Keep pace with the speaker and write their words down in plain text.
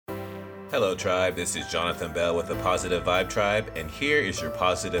Hello, Tribe. This is Jonathan Bell with the Positive Vibe Tribe, and here is your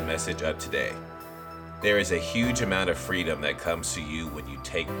positive message of today. There is a huge amount of freedom that comes to you when you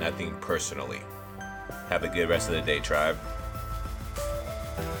take nothing personally. Have a good rest of the day, Tribe.